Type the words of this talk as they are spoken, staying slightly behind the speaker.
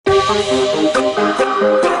Hey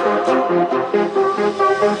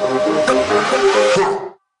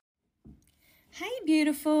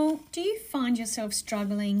beautiful, do you find yourself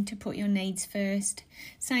struggling to put your needs first?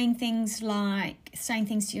 Saying things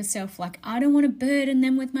to yourself like, I don't want to burden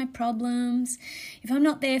them with my problems. If I'm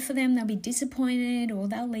not there for them, they'll be disappointed or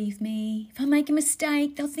they'll leave me. If I make a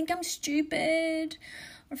mistake, they'll think I'm stupid.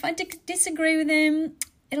 Or if I disagree with them,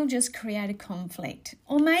 it'll just create a conflict.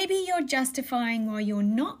 Or maybe you're justifying why you're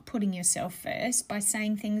not putting yourself first by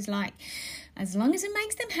saying things like, as long as it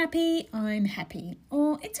makes them happy, I'm happy.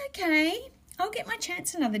 Or it's okay, I'll get my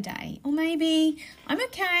chance another day. Or maybe I'm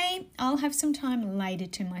okay, I'll have some time later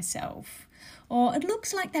to myself. Or it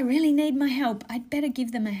looks like they really need my help, I'd better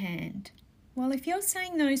give them a hand. Well, if you're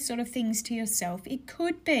saying those sort of things to yourself, it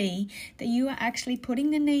could be that you are actually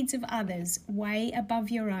putting the needs of others way above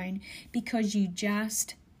your own because you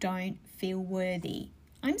just don't feel worthy.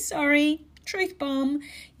 I'm sorry, truth bomb,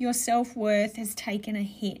 your self-worth has taken a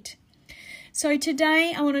hit. So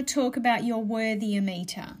today I want to talk about your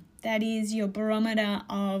worthiometer. That is your barometer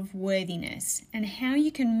of worthiness and how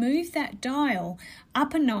you can move that dial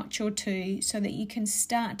up a notch or two so that you can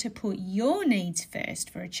start to put your needs first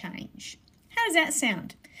for a change. How does that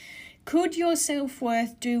sound? Could your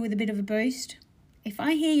self-worth do with a bit of a boost? If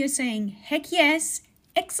I hear you saying, heck yes,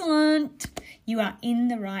 excellent, you are in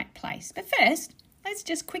the right place. But first, let's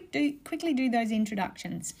just quickly do those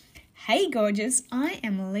introductions. Hey gorgeous, I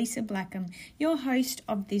am Lisa Blackham, your host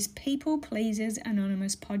of this People Pleasers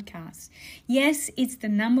Anonymous podcast. Yes, it's the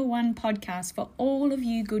 #1 podcast for all of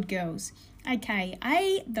you good girls,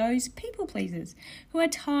 aka those people pleasers who are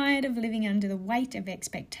tired of living under the weight of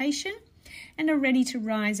expectation and are ready to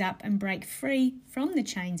rise up and break free from the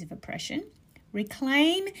chains of oppression.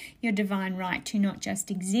 Reclaim your divine right to not just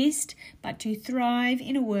exist, but to thrive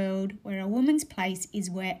in a world where a woman's place is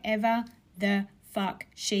wherever the fuck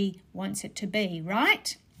she wants it to be,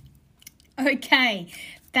 right? Okay,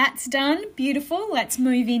 that's done. Beautiful. Let's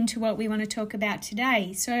move into what we want to talk about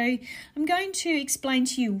today. So I'm going to explain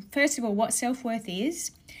to you, first of all, what self-worth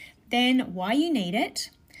is, then why you need it,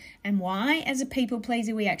 and why, as a people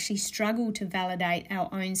pleaser, we actually struggle to validate our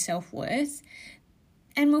own self-worth.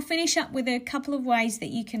 And we'll finish up with a couple of ways that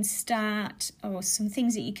you can start, or some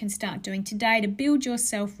things that you can start doing today to build your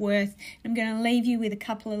self-worth. I'm going to leave you with a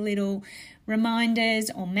couple of little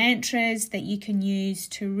reminders or mantras that you can use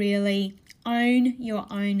to really own your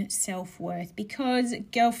own self-worth. Because,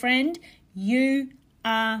 girlfriend, you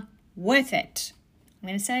are worth it. I'm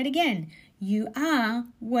going to say it again. You are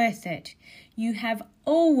worth it. You have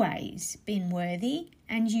always been worthy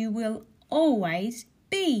and you will always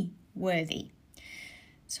be worthy.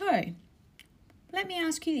 So, let me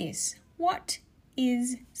ask you this. What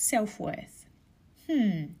is self-worth?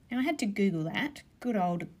 Now I had to Google that. Good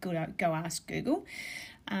old go ask Google.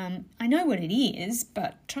 I know what it is,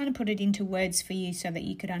 but trying to put it into words for you so that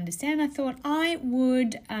you could understand, I thought I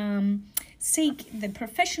would seek the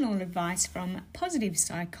professional advice from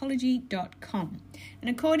positivepsychology.com. And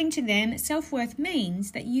according to them, self-worth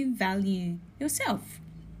means that you value yourself.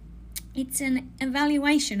 It's an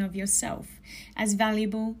evaluation of yourself as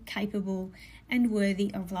valuable, capable, and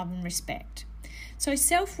worthy of love and respect. So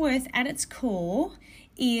self-worth at its core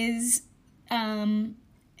is,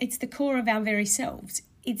 it's the core of our very selves.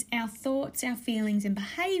 It's our thoughts, our feelings, and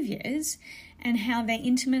behaviours, and how they're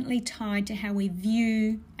intimately tied to how we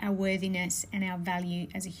view our worthiness and our value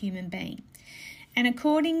as a human being. And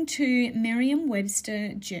according to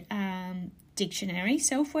Merriam-Webster Dictionary,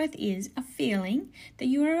 self-worth is a feeling that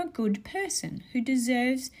you are a good person who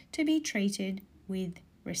deserves to be treated with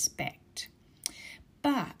respect.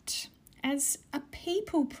 But as a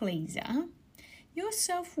people pleaser, your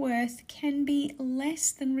self-worth can be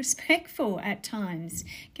less than respectful at times,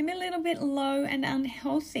 can be a little bit low and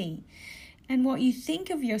unhealthy. And what you think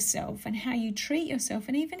of yourself and how you treat yourself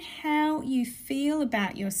and even how you feel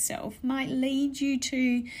about yourself might lead you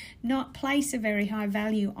to not place a very high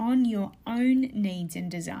value on your own needs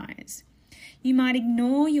and desires. You might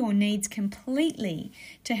ignore your needs completely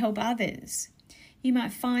to help others. You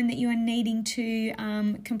might find that you are needing to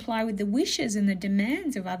comply with the wishes and the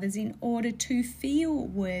demands of others in order to feel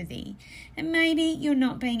worthy. And maybe you're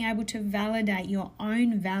not being able to validate your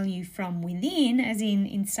own value from within, as in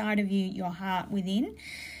inside of you, your heart within.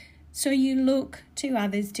 So you look to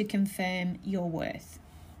others to confirm your worth.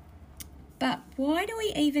 But why do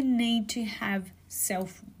we even need to have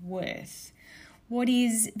self-worth? What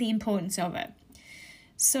is the importance of it?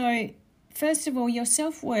 So, first of all, your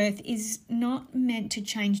self-worth is not meant to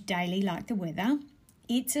change daily like the weather.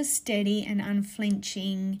 It's a steady and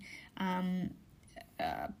unflinching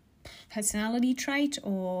personality trait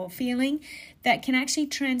or feeling that can actually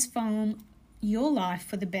transform your life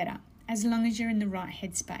for the better, as long as you're in the right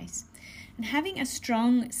headspace. And having a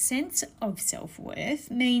strong sense of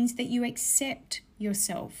self-worth means that you accept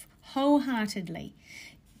yourself wholeheartedly,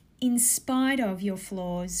 in spite of your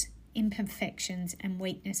flaws, imperfections, and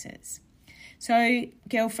weaknesses. So,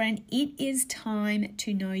 girlfriend, it is time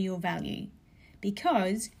to know your value,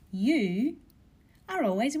 because you are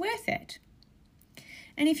always worth it.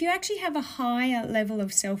 And if you actually have a higher level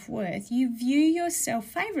of self-worth, you view yourself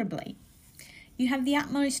favorably. You have the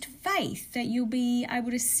utmost faith that you'll be able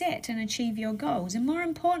to set and achieve your goals. And more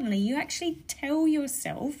importantly, you actually tell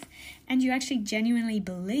yourself and you actually genuinely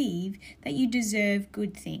believe that you deserve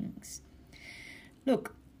good things.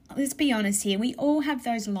 Look, let's be honest here. We all have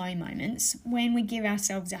those low moments when we give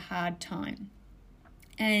ourselves a hard time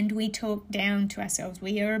and we talk down to ourselves.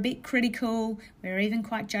 We are a bit critical. We're even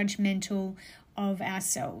quite judgmental of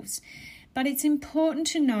ourselves. But it's important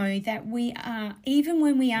to know that we are, even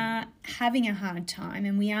when we are having a hard time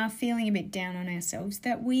and we are feeling a bit down on ourselves,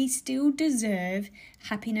 that we still deserve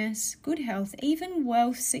happiness, good health, even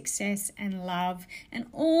wealth, success, and love, and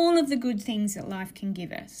all of the good things that life can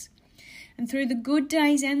give us. And through the good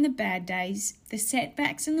days and the bad days, the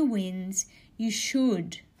setbacks and the wins, you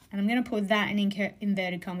should, and I'm going to put that in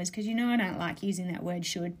inverted commas because you know I don't like using that word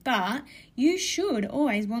should, but you should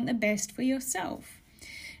always want the best for yourself.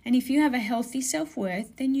 And if you have a healthy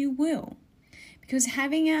self-worth, then you will. Because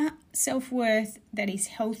having a self-worth that is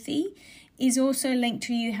healthy is also linked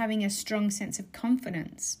to you having a strong sense of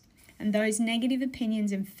confidence. And those negative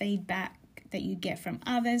opinions and feedback that you get from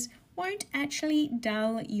others won't actually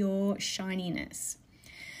dull your shininess.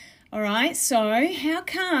 All right, so how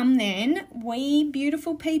come then we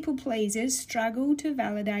beautiful people pleasers struggle to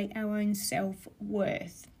validate our own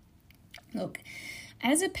self-worth? Look,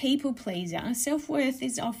 as a people pleaser, self-worth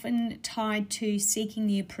is often tied to seeking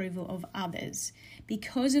the approval of others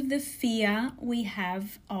because of the fear we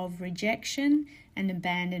have of rejection and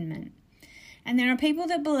abandonment. And there are people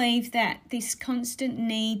that believe that this constant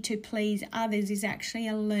need to please others is actually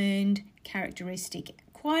a learned characteristic,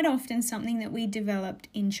 quite often something that we developed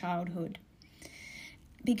in childhood.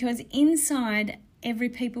 Because inside every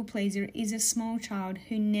people pleaser is a small child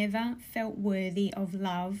who never felt worthy of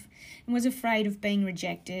love and was afraid of being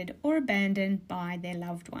rejected or abandoned by their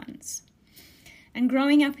loved ones. And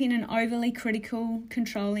growing up in an overly critical,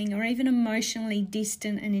 controlling, or even emotionally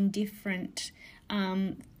distant and indifferent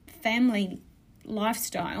family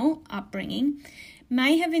lifestyle upbringing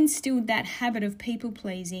may have instilled that habit of people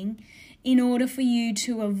pleasing in order for you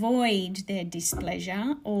to avoid their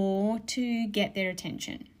displeasure or to get their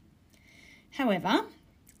attention. However,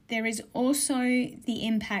 there is also the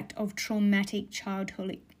impact of traumatic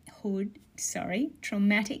childhood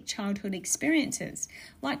experiences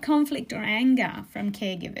like conflict or anger from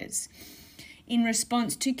caregivers in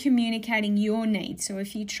response to communicating your needs. So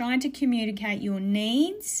if you tried to communicate your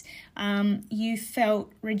needs, you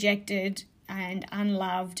felt rejected and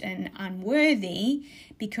unloved and unworthy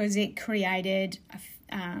because it created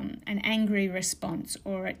an angry response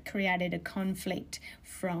or it created a conflict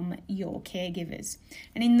from your caregivers.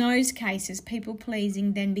 And in those cases, people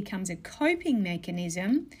pleasing then becomes a coping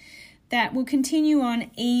mechanism that will continue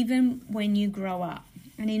on even when you grow up.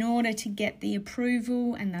 And in order to get the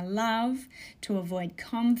approval and the love, to avoid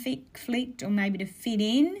conflict or maybe to fit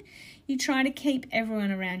in, you try to keep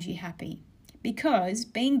everyone around you happy. Because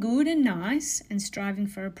being good and nice and striving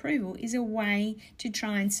for approval is a way to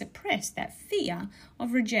try and suppress that fear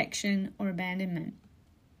of rejection or abandonment.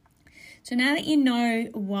 So now that you know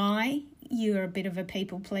why you're a bit of a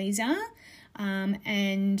people pleaser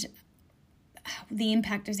and the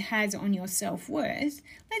impact it has on your self-worth,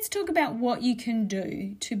 let's talk about what you can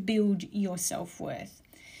do to build your self-worth.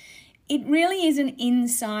 It really is an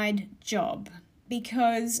inside job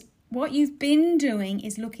because what you've been doing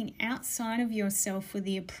is looking outside of yourself for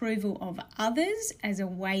the approval of others as a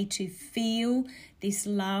way to feel this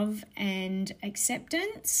love and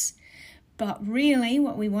acceptance. But really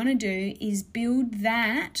what we want to do is build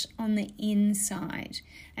that on the inside.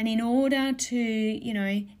 And in order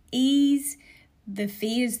to, ease the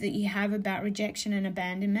fears that you have about rejection and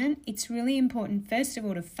abandonment, it's really important, first of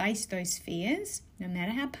all, to face those fears, no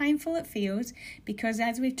matter how painful it feels, because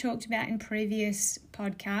as we've talked about in previous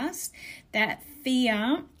podcasts, that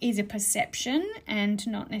fear is a perception and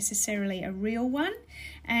not necessarily a real one.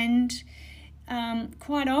 And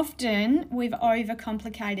quite often we've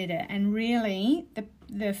overcomplicated it, and really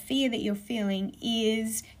the fear that you're feeling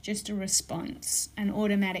is just a response, an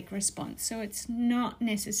automatic response. So you're not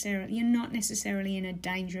necessarily in a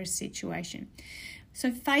dangerous situation.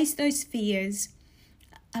 So face those fears,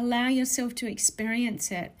 allow yourself to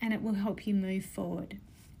experience it, and it will help you move forward.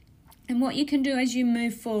 And what you can do as you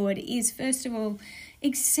move forward is, first of all,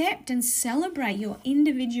 accept and celebrate your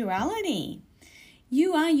individuality.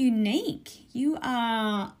 You are unique. You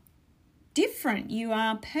are different. You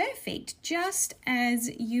are perfect just as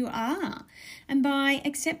you are. And by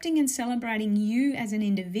accepting and celebrating you as an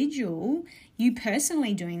individual, you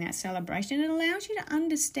personally doing that celebration, it allows you to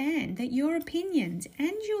understand that your opinions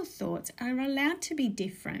and your thoughts are allowed to be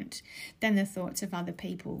different than the thoughts of other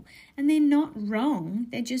people. And they're not wrong,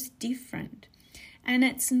 they're just different. And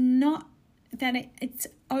it's not that it's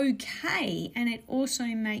okay, and it also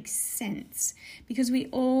makes sense because we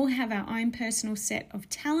all have our own personal set of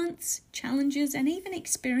talents, challenges, and even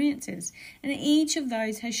experiences. And each of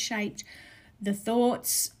those has shaped the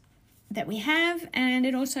thoughts that we have, and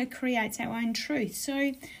it also creates our own truth.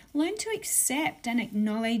 So learn to accept and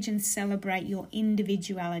acknowledge and celebrate your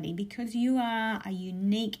individuality because you are a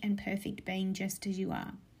unique and perfect being just as you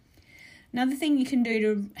are. Another thing you can do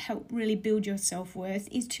to help really build your self-worth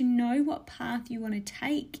is to know what path you want to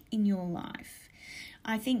take in your life.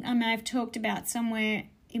 I think I may have talked about somewhere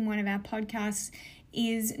in one of our podcasts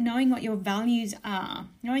is knowing what your values are,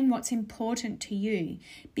 knowing what's important to you.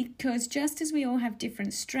 Because just as we all have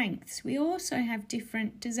different strengths, we also have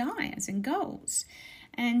different desires and goals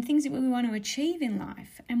and things that we want to achieve in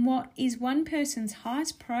life. And what is one person's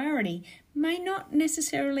highest priority may not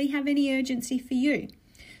necessarily have any urgency for you.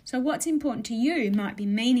 So what's important to you might be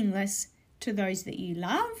meaningless to those that you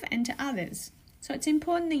love and to others. So it's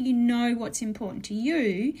important that you know what's important to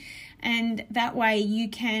you, and that way you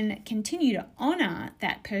can continue to honour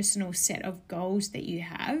that personal set of goals that you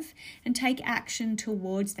have and take action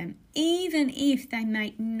towards them, even if they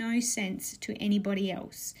make no sense to anybody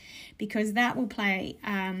else, because that will play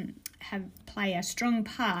a strong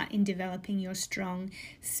part in developing your strong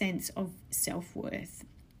sense of self-worth.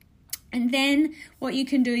 And then what you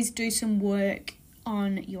can do is do some work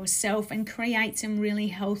on yourself and create some really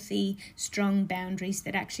healthy, strong boundaries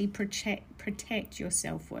that actually protect your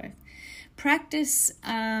self-worth. Practice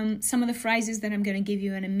some of the phrases that I'm going to give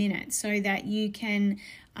you in a minute so that you can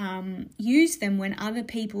use them when other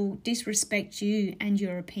people disrespect you and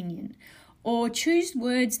your opinion. Or choose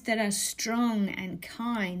words that are strong and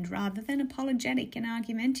kind rather than apologetic and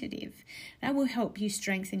argumentative. That will help you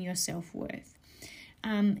strengthen your self-worth.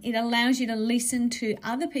 It allows you to listen to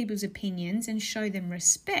other people's opinions and show them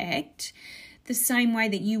respect the same way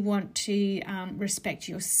that you want to respect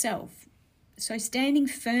yourself. So standing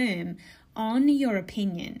firm on your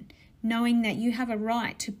opinion, knowing that you have a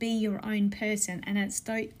right to be your own person and it's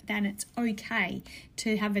okay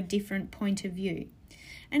to have a different point of view.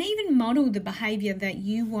 And even model the behaviour that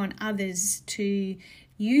you want others to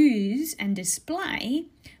use and display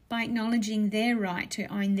by acknowledging their right to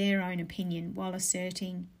own their own opinion while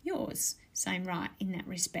asserting yours. Same right in that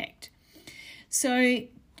respect. So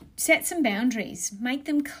set some boundaries. Make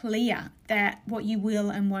them clear that what you will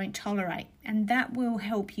and won't tolerate, and that will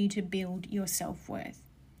help you to build your self-worth.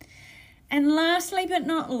 And lastly but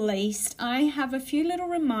not least, I have a few little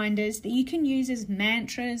reminders that you can use as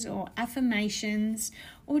mantras or affirmations,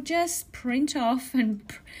 or just print off and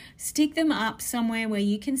stick them up somewhere where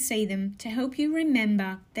you can see them to help you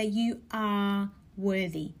remember that you are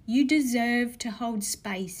worthy. You deserve to hold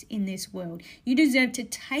space in this world. You deserve to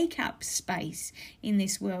take up space in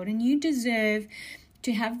this world, and you deserve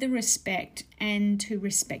to have the respect and to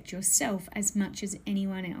respect yourself as much as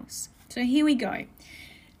anyone else. So here we go.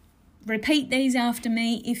 Repeat these after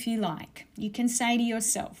me if you like. You can say to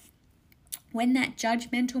yourself, when that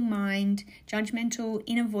judgmental mind, judgmental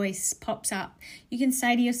inner voice pops up, you can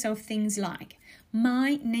say to yourself things like,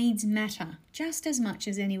 my needs matter just as much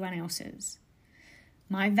as anyone else's.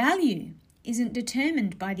 My value isn't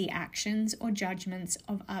determined by the actions or judgments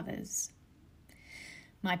of others.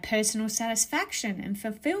 My personal satisfaction and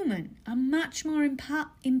fulfillment are much more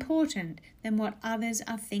important than what others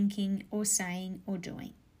are thinking or saying or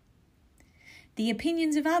doing. The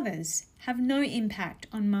opinions of others have no impact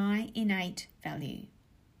on my innate value.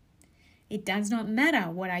 It does not matter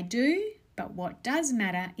what I do, but what does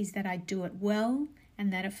matter is that I do it well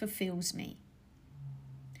and that it fulfills me.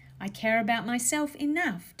 I care about myself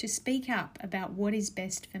enough to speak up about what is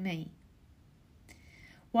best for me.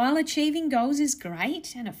 While achieving goals is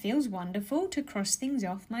great and it feels wonderful to cross things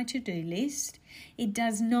off my to-do list, it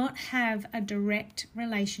does not have a direct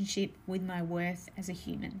relationship with my worth as a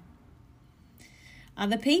human.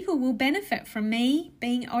 Other people will benefit from me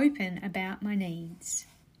being open about my needs.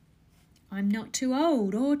 I'm not too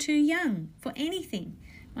old or too young for anything.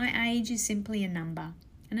 My age is simply a number,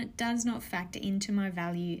 and it does not factor into my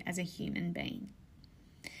value as a human being.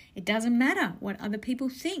 It doesn't matter what other people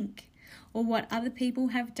think or what other people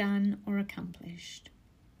have done or accomplished.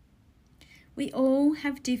 We all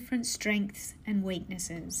have different strengths and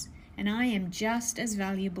weaknesses, and I am just as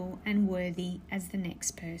valuable and worthy as the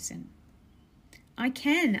next person. I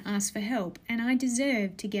can ask for help, and I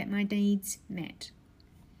deserve to get my needs met.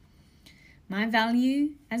 My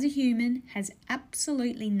value as a human has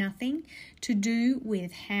absolutely nothing to do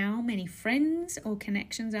with how many friends or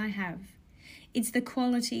connections I have. It's the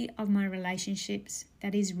quality of my relationships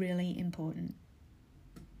that is really important.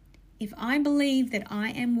 If I believe that I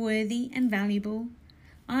am worthy and valuable,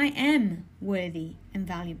 I am worthy and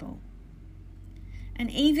valuable.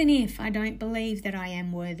 And even if I don't believe that I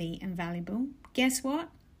am worthy and valuable, guess what?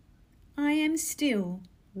 I am still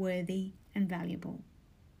worthy and valuable.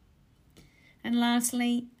 And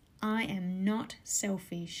lastly, I am not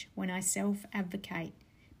selfish when I self-advocate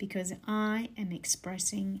because I am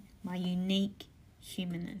expressing my unique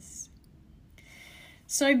humanness.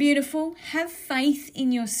 So beautiful. Have faith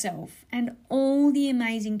in yourself and all the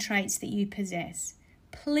amazing traits that you possess.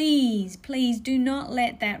 Please, please do not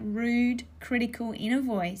let that rude, critical inner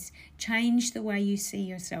voice change the way you see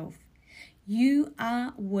yourself. You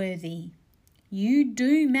are worthy. You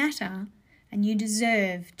do matter, and you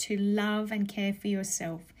deserve to love and care for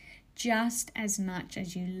yourself just as much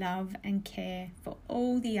as you love and care for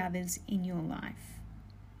all the others in your life.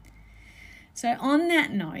 So on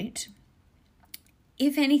that note,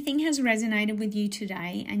 if anything has resonated with you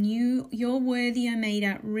today and your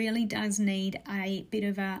worthiometer really does need a bit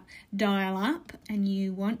of a dial up and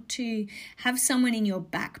you want to have someone in your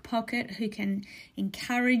back pocket who can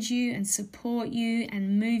encourage you and support you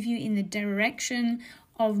and move you in the direction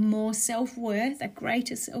of more self-worth, a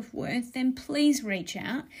greater self-worth, then please reach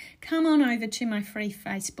out. Come on over to my free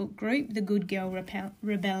Facebook group, The Good Girl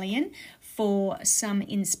Rebellion, for some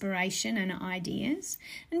inspiration and ideas.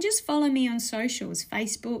 And just follow me on socials,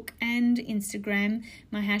 Facebook and Instagram.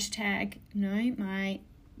 My hashtag,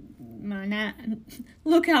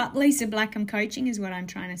 look up Lisa Blackham Coaching is what I'm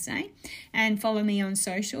trying to say. And follow me on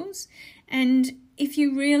socials. And if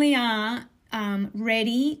you really are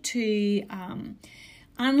ready to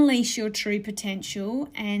unleash your true potential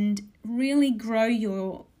and really grow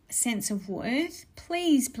your sense of worth,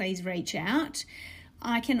 please reach out.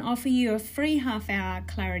 I can offer you a free half-hour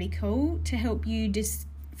clarity call to help you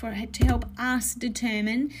to help us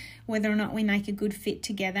determine whether or not we make a good fit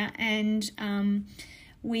together, and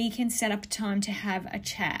we can set up a time to have a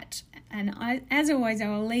chat. And as always, I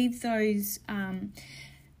will leave those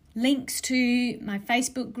links to my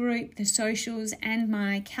Facebook group, the socials, and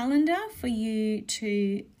my calendar for you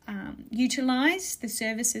to utilize the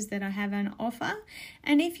services that I have on offer.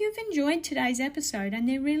 And if you've enjoyed today's episode and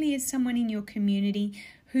there really is someone in your community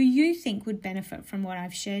who you think would benefit from what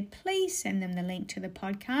I've shared, please send them the link to the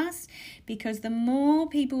podcast, because the more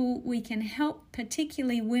people we can help,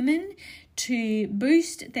 particularly women, to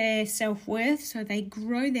boost their self-worth so they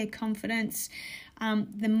grow their confidence,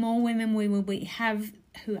 the more women we will have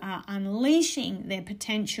who are unleashing their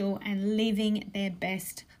potential and living their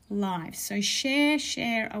best lives. So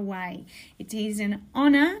share away. It is an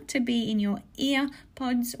honor to be in your ear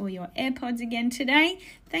pods or your AirPods again today.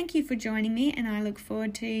 Thank you for joining me, and I look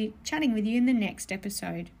forward to chatting with you in the next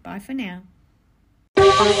episode. Bye for now.